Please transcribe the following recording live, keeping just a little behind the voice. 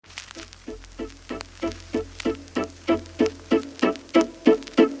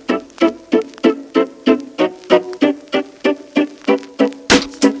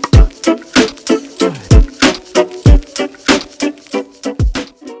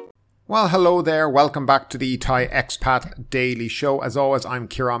Well, hello there. Welcome back to the Thai Expat Daily Show. As always, I'm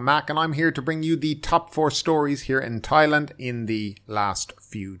Kieran Mack and I'm here to bring you the top 4 stories here in Thailand in the last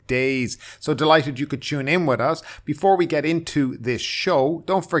few days. So delighted you could tune in with us. Before we get into this show,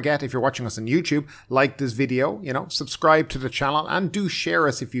 don't forget, if you're watching us on YouTube, like this video, subscribe to the channel and do share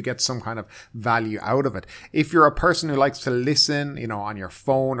us if you get some kind of value out of it. If you're a person who likes to listen, on your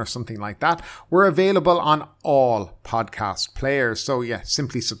phone or something like that, we're available on all podcast players. So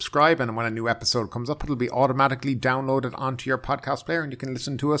simply subscribe, and when a new episode comes up, it'll be automatically downloaded onto your podcast player and you can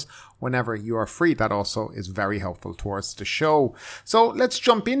listen to us whenever you are free. That also is very helpful towards the show. So let's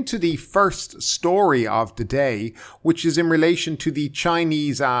jump into the first story of the day, which is in relation to the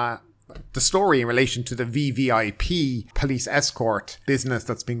Chinese the story in relation to the VVIP police escort business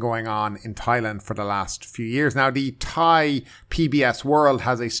that's been going on in Thailand for the last few years. Now, the Thai PBS World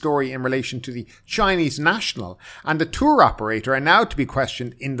has a story in relation to the Chinese national and the tour operator are now to be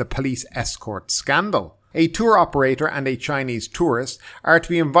questioned in the police escort scandal. A tour operator and a Chinese tourist are to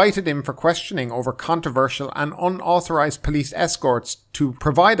be invited in for questioning over controversial and unauthorized police escorts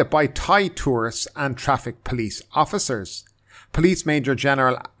provided by Thai tourists and traffic police officers. Police Major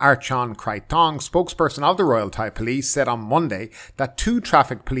General Archon Kraitong, spokesperson of the Royal Thai Police, said on Monday that 2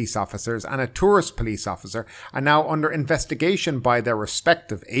 traffic police officers and a tourist police officer are now under investigation by their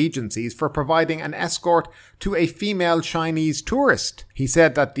respective agencies for providing an escort to a female Chinese tourist. He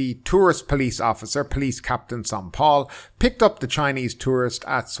said that the tourist police officer, Police Captain Sampal, picked up the Chinese tourist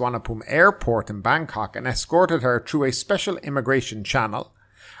at Suvarnabhumi Airport in Bangkok and escorted her through a special immigration channel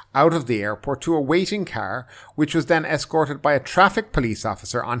out of the airport to a waiting car, which was then escorted by a traffic police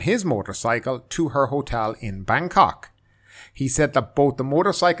officer on his motorcycle to her hotel in Bangkok. He said that both the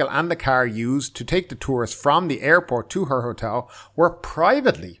motorcycle and the car used to take the tourist from the airport to her hotel were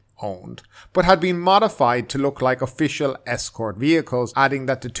privately owned, but had been modified to look like official escort vehicles, adding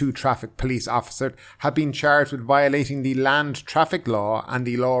that the 2 traffic police officers had been charged with violating the land traffic law and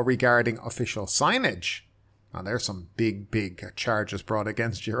the law regarding official signage. Now, there's some big charges brought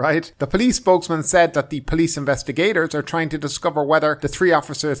against you, right? The police spokesman said that the police investigators are trying to discover whether the 3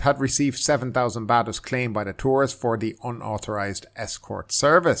 officers had received 7,000 baht as claimed by the tourists for the unauthorized escort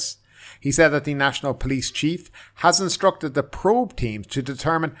service. He said that the National Police Chief has instructed the probe teams to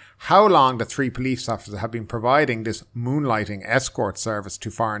determine how long the 3 police officers have been providing this moonlighting escort service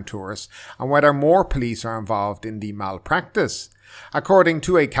to foreign tourists and whether more police are involved in the malpractice. According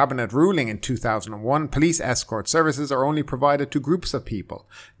to a cabinet ruling in 2001, police escort services are only provided to groups of people,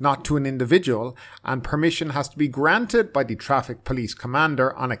 not to an individual, and permission has to be granted by the traffic police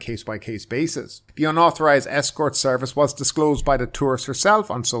commander on a case-by-case basis. The unauthorized escort service was disclosed by the tourist herself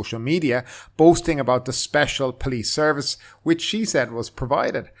on social media, boasting about the special police service which she said was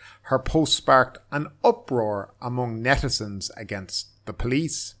provided. Her post sparked an uproar among netizens against the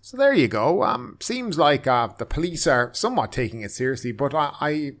police. So there you go. Seems like the police are somewhat taking it seriously, but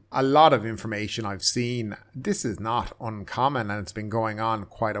a lot of information I've seen, this is not uncommon and it's been going on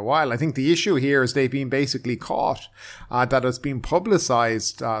quite a while. I think the issue here is they've been basically caught, that it's been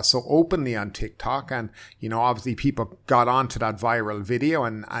publicized so openly on TikTok, and obviously people got onto that viral video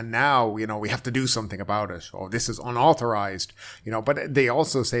and now we have to do something about it. Oh, this is unauthorized, but they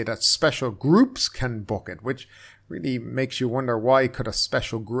also say that special groups can book it, which really makes you wonder, why could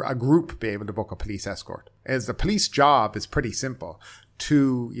a group be able to book a police escort? As the police job is pretty simple,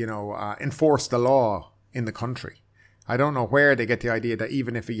 to enforce the law in the country. I don't know where they get the idea that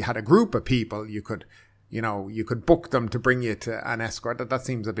even if you had a group of people, you could book them to bring you to an escort. That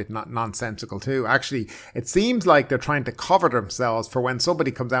seems a bit nonsensical too. Actually, it seems like they're trying to cover themselves for when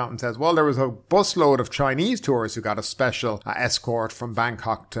somebody comes out and says, well, there was a busload of Chinese tourists who got a special escort from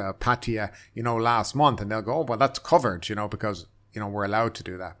Bangkok to Pattaya, last month. And they'll go, oh, well, that's covered, because, we're allowed to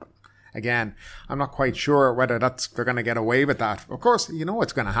do that. But again, I'm not quite sure whether they're going to get away with that. Of course,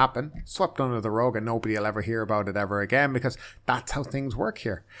 what's going to happen. Swept under the rug and nobody will ever hear about it ever again, because that's how things work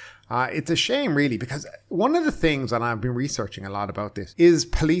here. It's a shame, really, because one of the things, and I've been researching a lot about this, is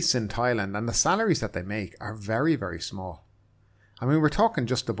police in Thailand, and the salaries that they make are very, very small. I mean, we're talking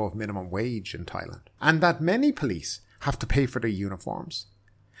just above minimum wage in Thailand. And that many police have to pay for their uniforms,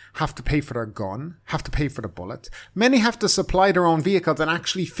 have to pay for their gun, have to pay for the bullets. Many have to supply their own vehicles and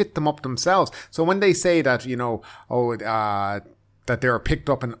actually fit them up themselves. So when they say that, that they are picked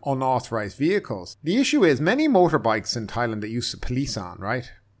up in unauthorized vehicles, the issue is many motorbikes in Thailand that use the police on, right,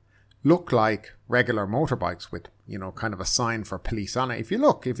 look like regular motorbikes with, kind of a sign for police on it.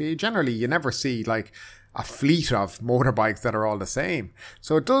 You never see like a fleet of motorbikes that are all the same.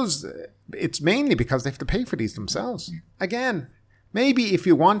 So it's mainly because they have to pay for these themselves. Again, maybe if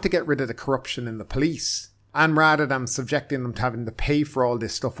you want to get rid of the corruption in the police, And rather than subjecting them to having to pay for all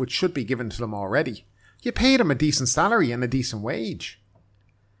this stuff, which should be given to them already, you pay them a decent salary and a decent wage.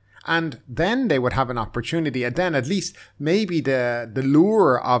 And then they would have an opportunity, and then at least maybe the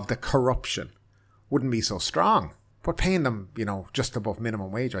lure of the corruption wouldn't be so strong. But paying them, just above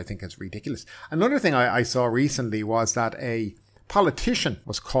minimum wage, I think is ridiculous. Another thing I saw recently was that a politician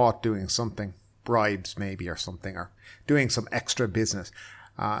was caught doing something, bribes maybe or something, or doing some extra business.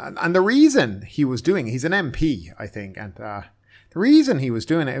 And the reason he was doing it, he's an MP, I think, and the reason he was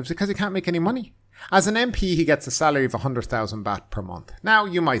doing it was because he can't make any money. As an MP, he gets a salary of 100,000 baht per month. Now,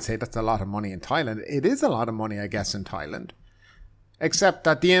 you might say that's a lot of money in Thailand. It is a lot of money, I guess, in Thailand. Except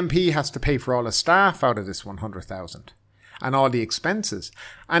that the MP has to pay for all his staff out of this 100,000 and all the expenses.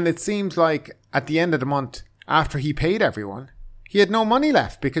 And it seems like at the end of the month, after he paid everyone, he had no money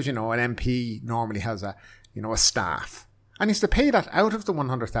left because, an MP normally has a staff. And he has to pay that out of the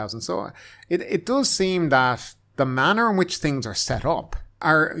 100,000. So it does seem that the manner in which things are set up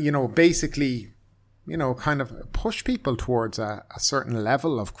are, basically, kind of push people towards a certain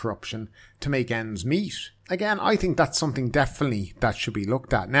level of corruption to make ends meet. Again, I think that's something definitely that should be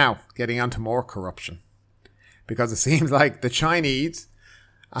looked at. Now, getting on to more corruption. Because it seems like the Chinese,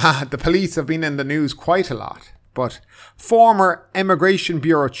 the police have been in the news quite a lot. But former Immigration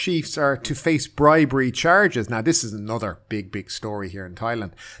Bureau chiefs are to face bribery charges. Now, this is another big story here in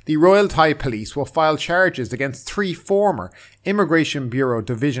Thailand. The Royal Thai Police will file charges against 3 former Immigration Bureau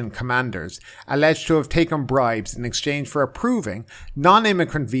division commanders alleged to have taken bribes in exchange for approving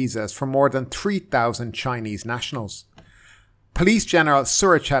non-immigrant visas for more than 3,000 Chinese nationals. Police General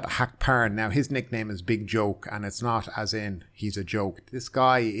Surachat Hakparn, now his nickname is Big Joke, and it's not as in he's a joke. This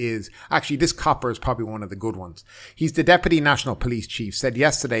copper is probably one of the good ones. He's the Deputy National Police Chief, said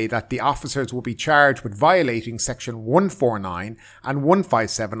yesterday that the officers will be charged with violating Section 149 and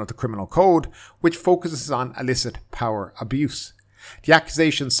 157 of the Criminal Code, which focuses on illicit power abuse. The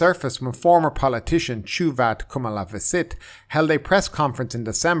accusation surfaced when former politician Chuvat Kumalavisit held a press conference in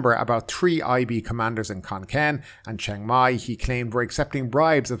December about 3 IB commanders in Khon Kaen and Chiang Mai he claimed were accepting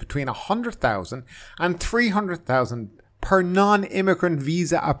bribes of between 100,000 and 300,000 per non-immigrant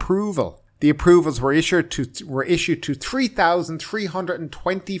visa approval. The approvals were issued to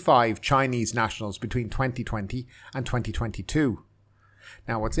 3,325 Chinese nationals between 2020 and 2022.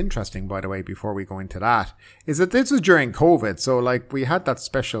 Now, what's interesting, by the way, before we go into that, is that this was during COVID. So, we had that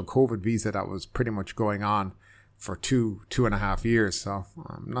special COVID visa that was pretty much going on for two and a half years. So,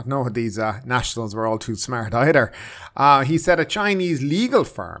 I'm not knowing these nationals were all too smart either. He said a Chinese legal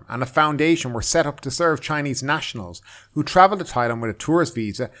firm and a foundation were set up to serve Chinese nationals who travelled to Thailand with a tourist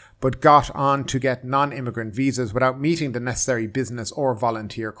visa, but got on to get non-immigrant visas without meeting the necessary business or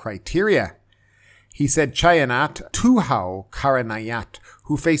volunteer criteria. He said Chayanat Tuhau Karanayat,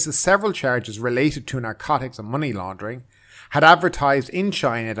 who faces several charges related to narcotics and money laundering, had advertised in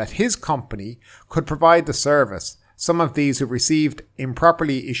China that his company could provide the service. Some of these who received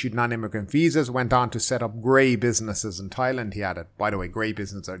improperly issued non-immigrant visas went on to set up grey businesses in Thailand, he added. By the way, grey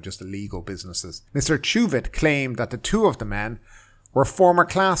businesses are just illegal businesses. Mr. Chuvit claimed that the 2 of the men were former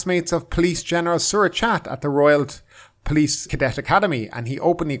classmates of Police General Surachat at the Royal Police Cadet Academy, and he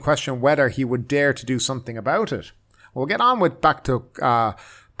openly questioned whether he would dare to do something about it. We'll get on back to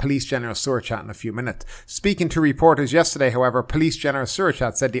Police General Surachat in a few minutes. Speaking to reporters yesterday, however, Police General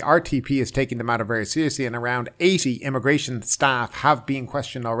Surachat said the RTP is taking the matter very seriously and around 80 immigration staff have been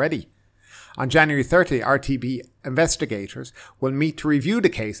questioned already. On January 30, RTP investigators will meet to review the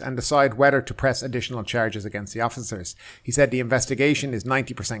case and decide whether to press additional charges against the officers. He said the investigation is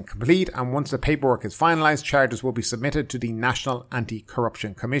 90% complete, and once the paperwork is finalised, charges will be submitted to the National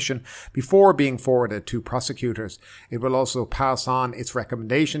Anti-Corruption Commission before being forwarded to prosecutors. It will also pass on its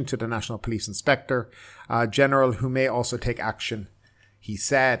recommendation to the National Police Inspector General, who may also take action, he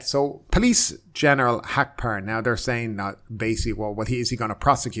said. So Police General Hakparn, now they're saying that basically, is he going to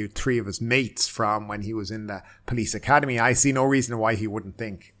prosecute 3 of his mates from when he was in the police academy? I see no reason why he wouldn't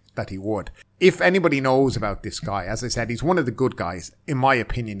think that he would. If anybody knows about this guy, as I said, he's one of the good guys, in my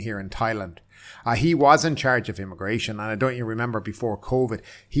opinion, here in Thailand. He was in charge of immigration, and I don't even remember before COVID,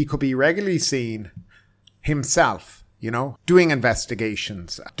 he could be regularly seen himself, doing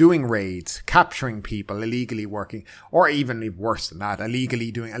investigations, doing raids, capturing people illegally working, or even worse than that,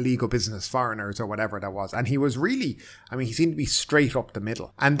 illegally doing illegal business, foreigners or whatever that was. And he was really, he seemed to be straight up the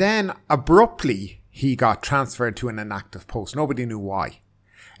middle. And then abruptly, he got transferred to an inactive post. Nobody knew why.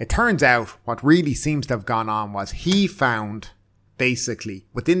 It turns out what really seems to have gone on was he found basically,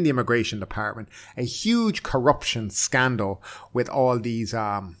 within the immigration department, a huge corruption scandal with all these,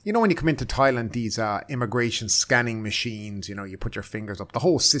 when you come into Thailand, these immigration scanning machines, you put your fingers up, the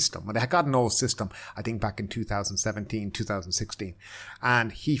whole system. Well, they had got an old system, I think back in 2017, 2016.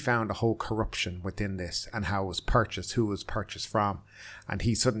 And he found a whole corruption within this and how it was purchased, who it was purchased from. And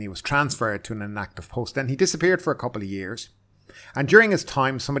he suddenly was transferred to an inactive post. Then he disappeared for a couple of years. And during his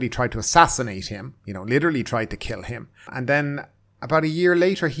time, somebody tried to assassinate him, literally tried to kill him. And then about a year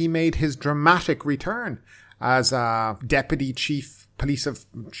later, he made his dramatic return as deputy chief of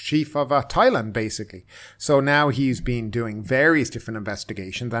Thailand, basically. So now he's been doing various different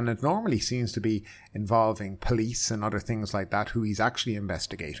investigations, and it normally seems to be involving police and other things like that who he's actually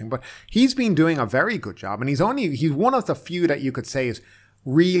investigating. But he's been doing a very good job, and he's one of the few that you could say is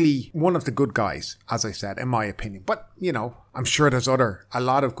really one of the good guys, as I said, in my opinion. But, I'm sure there's a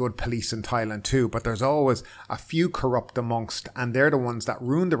lot of good police in Thailand too, but there's always a few corrupt amongst, and they're the ones that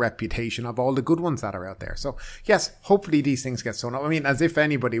ruin the reputation of all the good ones that are out there. So yes, hopefully these things get sewn up. I mean, as if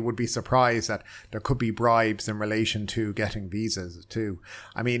anybody would be surprised that there could be bribes in relation to getting visas too.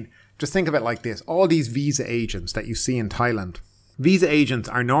 I mean, just think of it like this. All these visa agents that you see in Thailand, visa agents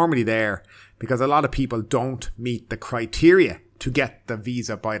are normally there because a lot of people don't meet the criteria to get the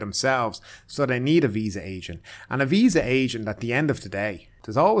visa by themselves. So they need a visa agent. And a visa agent, at the end of the day,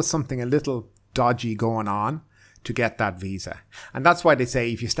 there's always something a little dodgy going on to get that visa. And that's why they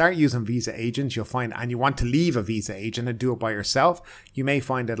say if you start using visa agents, you'll find, and you want to leave a visa agent and do it by yourself, you may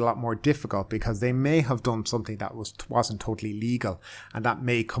find it a lot more difficult because they may have done something that wasn't totally legal. And that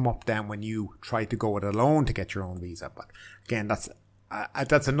may come up then when you try to go it alone to get your own visa. But again, that's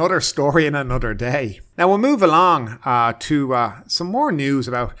another story in another day. Now we'll move along to some more news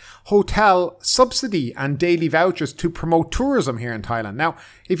about hotel subsidy and daily vouchers to promote tourism here in Thailand. Now,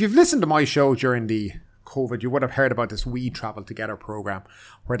 if you've listened to my show during the COVID, you would have heard about this We Travel Together program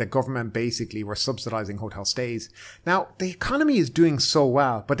where the government basically were subsidizing hotel stays. Now, the economy is doing so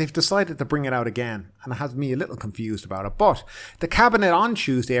well, but they've decided to bring it out again, and it has me a little confused about it. But the cabinet on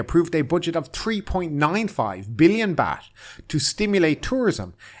Tuesday approved a budget of 3.95 billion baht to stimulate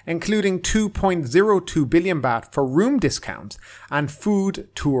tourism, including 2.02 billion baht for room discounts and food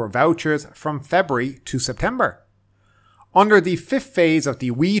tour vouchers from February to September. Under the fifth phase of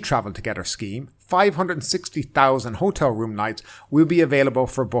the We Travel Together scheme, 560,000 hotel room nights will be available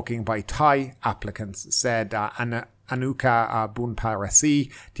for booking by Thai applicants, said Anuka Bunparasi,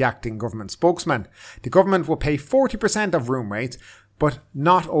 the acting government spokesman. The government will pay 40% of room rates, but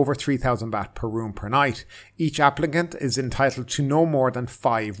not over 3,000 baht per room per night. Each applicant is entitled to no more than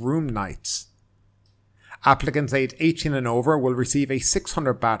 5 room nights. Applicants aged 18 and over will receive a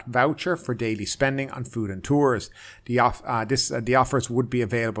 600 baht voucher for daily spending on food and tours. The offers would be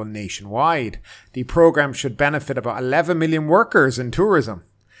available nationwide. The program should benefit about 11 million workers in tourism.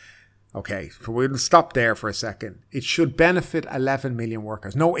 Okay, so we'll stop there for a second. It should benefit 11 million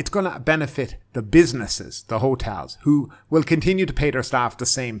workers. No, it's going to benefit the businesses, the hotels, who will continue to pay their staff the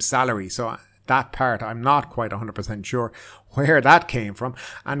same salary. So that part, I'm not quite 100% sure where that came from,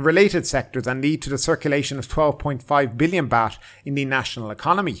 and related sectors, and lead to the circulation of 12.5 billion baht in the national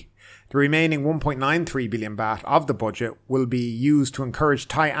economy. The remaining 1.93 billion baht of the budget will be used to encourage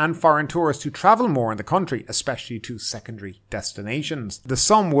Thai and foreign tourists to travel more in the country, especially to secondary destinations. The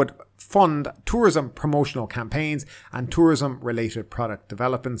sum would fund tourism promotional campaigns and tourism-related product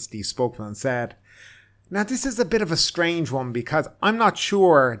developments, the spokesman said. Now, this is a bit of a strange one because I'm not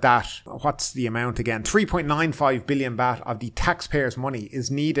sure that, what's the amount again, 3.95 billion baht of the taxpayers' money is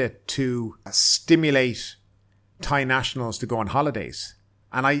needed to stimulate Thai nationals to go on holidays.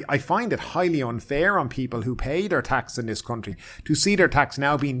 And I find it highly unfair on people who pay their tax in this country to see their tax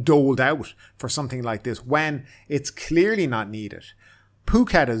now being doled out for something like this when it's clearly not needed.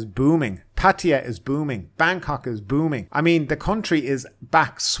 Phuket is booming. Pattaya is booming. Bangkok is booming. I mean, the country is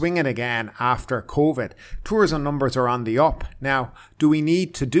back swinging again after COVID. Tourism numbers are on the up. Now, do we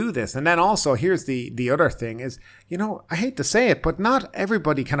need to do this? And then also, here's the other thing is, I hate to say it, but not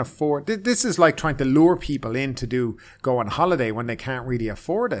everybody can afford. This is like trying to lure people in to go on holiday when they can't really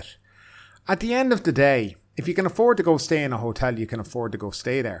afford it. At the end of the day, if you can afford to go stay in a hotel, you can afford to go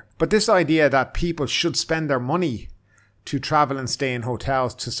stay there. But this idea that people should spend their money to travel and stay in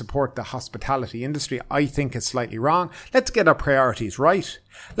hotels to support the hospitality industry, I think is slightly wrong. Let's get our priorities right.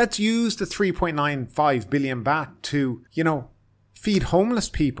 Let's use the 3.95 billion baht to, feed homeless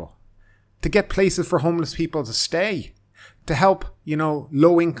people, to get places for homeless people to stay, to help,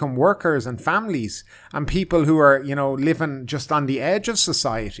 low-income workers and families and people who are, living just on the edge of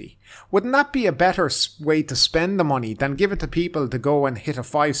society. Wouldn't that be a better way to spend the money than give it to people to go and hit a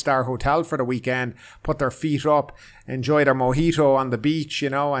 5-star hotel for the weekend, put their feet up, enjoy their mojito on the beach,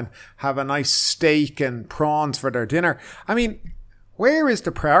 and have a nice steak and prawns for their dinner? I mean, where is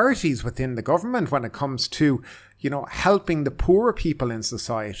the priorities within the government when it comes to, helping the poorer people in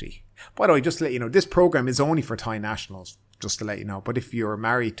society? By the way, just to let you know, this program is only for Thai nationals, just to let you know. But if you're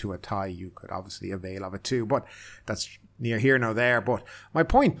married to a Thai, you could obviously avail of it too. But that's near here nor there. But my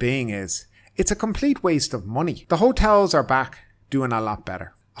point being is, it's a complete waste of money. The hotels are back doing a lot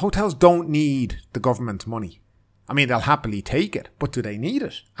better. Hotels don't need the government's money. I mean, they'll happily take it, but do they need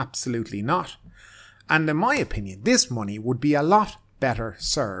it? Absolutely not. And in my opinion, this money would be a lot better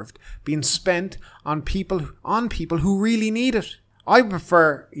served being spent on people who really need it. I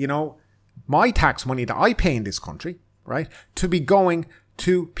prefer, my tax money that I pay in this country, right, to be going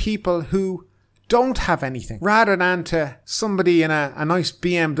to people who don't have anything, rather than to somebody in a nice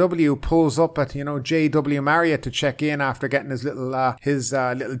BMW pulls up at, JW Marriott to check in after getting his little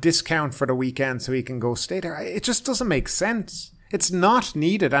discount for the weekend so he can go stay there. It just doesn't make sense. It's not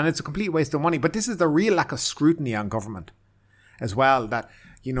needed, and it's a complete waste of money. But this is the real lack of scrutiny on government as well, that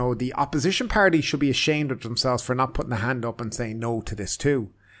the opposition party should be ashamed of themselves for not putting a hand up and saying no to this too.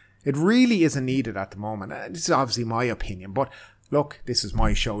 It really isn't needed at the moment. This is obviously my opinion, but look, this is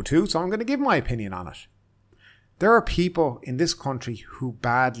my show too, so I'm going to give my opinion on it. There are people in this country who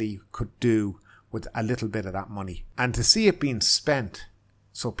badly could do with a little bit of that money, and to see it being spent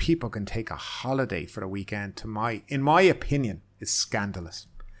so people can take a holiday for the weekend, in my opinion, is scandalous.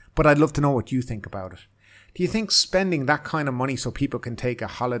 But I'd love to know what you think about it. Do you think spending that kind of money so people can take a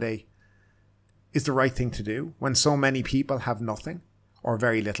holiday is the right thing to do when so many people have nothing or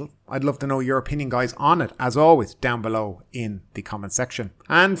very little? I'd love to know your opinion, guys, on it, as always, down below in the comment section.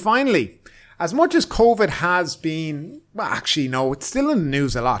 And finally, as much as COVID has been, it's still in the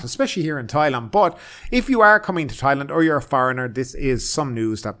news a lot, especially here in Thailand. But if you are coming to Thailand or you're a foreigner, this is some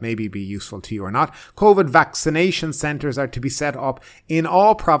news that maybe be useful to you or not. COVID vaccination centres are to be set up in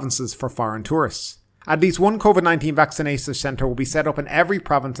all provinces for foreign tourists. At least one COVID-19 vaccination centre will be set up in every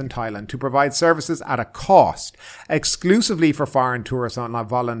province in Thailand to provide services at a cost, exclusively for foreign tourists on a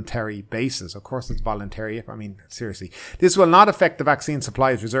voluntary basis. Of course, it's voluntary. I mean, seriously. This will not affect the vaccine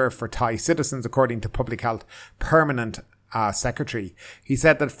supplies reserved for Thai citizens, according to Public Health Permanent Secretary. He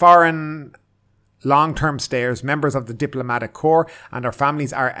said that foreign long-term stayers, members of the diplomatic corps and their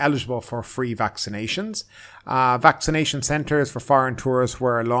families are eligible for free vaccinations. Vaccination centres for foreign tourists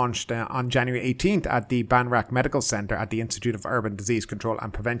were launched on January 18th at the Ban Rak Medical Centre at the Institute of Urban Disease Control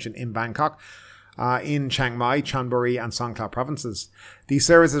and Prevention in Bangkok, in Chiang Mai, Chonburi and Songkhla provinces. These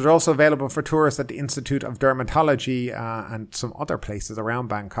services are also available for tourists at the Institute of Dermatology and some other places around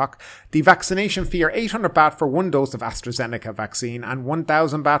Bangkok. The vaccination fee are 800 baht for one dose of AstraZeneca vaccine and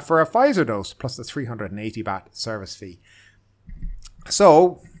 1,000 baht for a Pfizer dose, plus the 380 baht service fee.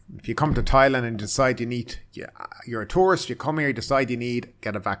 So, if you come to Thailand and decide you're a tourist, you come here, you decide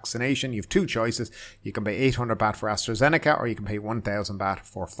get a vaccination, you have two choices. You can pay 800 baht for AstraZeneca or you can pay 1,000 baht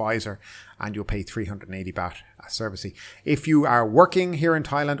for Pfizer, and you'll pay 380 baht service fee. If you are working here in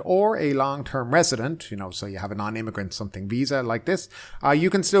Thailand or a long-term resident, so you have a non-immigrant something visa like this, you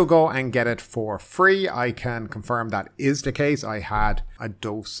can still go and get it for free. I can confirm that is the case. I had a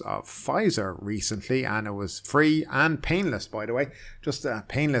dose of Pfizer recently and it was free and painless, by the way. Just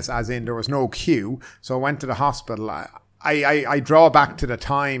painless as in there was no queue. So I went to the hospital. I draw back to the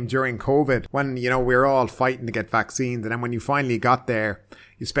time during COVID when, we were all fighting to get vaccines. And then when you finally got there,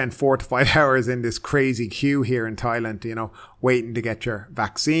 you spent 4 to 5 hours in this crazy queue here in Thailand, waiting to get your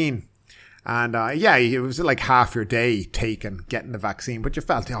vaccine. And it was like half your day taken getting the vaccine. But you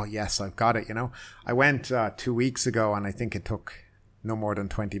felt, oh, yes, I've got it, I went 2 weeks ago and I think it took no more than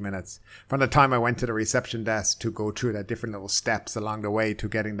 20 minutes. From the time I went to the reception desk to go through the different little steps along the way to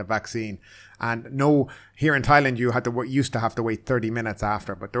getting the vaccine. And here in Thailand, you used to have to wait 30 minutes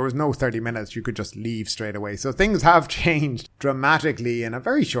after, but there was no 30 minutes. You could just leave straight away. So things have changed dramatically in a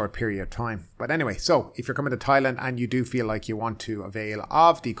very short period of time. But anyway, so if you're coming to Thailand and you do feel like you want to avail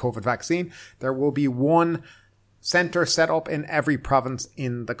of the COVID vaccine, there will be one centre set up in every province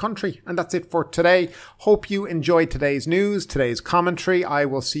in the country. And that's it for today. Hope you enjoyed today's news, today's commentary. I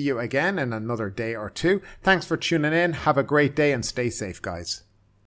will see you again in another day or two. Thanks for tuning in. Have a great day and stay safe, guys.